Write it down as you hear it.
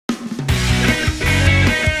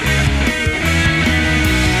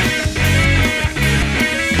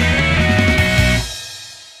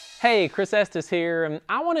Hey, Chris Estes here, and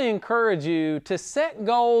I want to encourage you to set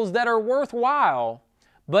goals that are worthwhile,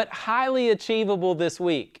 but highly achievable this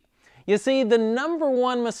week. You see, the number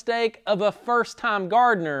one mistake of a first-time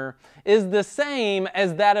gardener is the same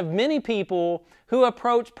as that of many people who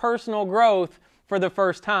approach personal growth for the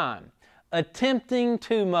first time: attempting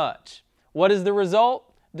too much. What is the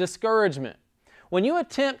result? Discouragement. When you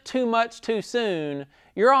attempt too much too soon,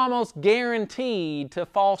 you're almost guaranteed to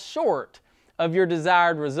fall short of your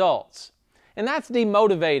desired results. And that's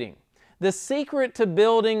demotivating. The secret to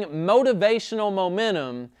building motivational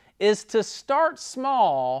momentum is to start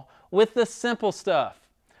small with the simple stuff.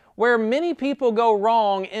 Where many people go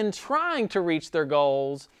wrong in trying to reach their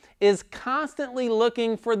goals is constantly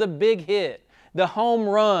looking for the big hit, the home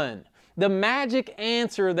run, the magic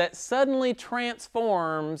answer that suddenly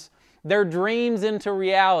transforms their dreams into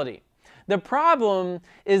reality. The problem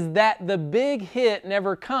is that the big hit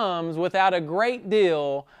never comes without a great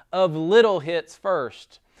deal of little hits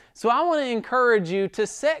first. So I want to encourage you to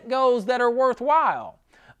set goals that are worthwhile,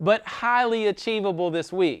 but highly achievable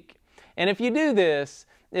this week. And if you do this,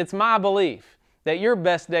 it's my belief that your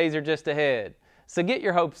best days are just ahead. So get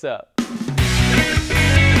your hopes up.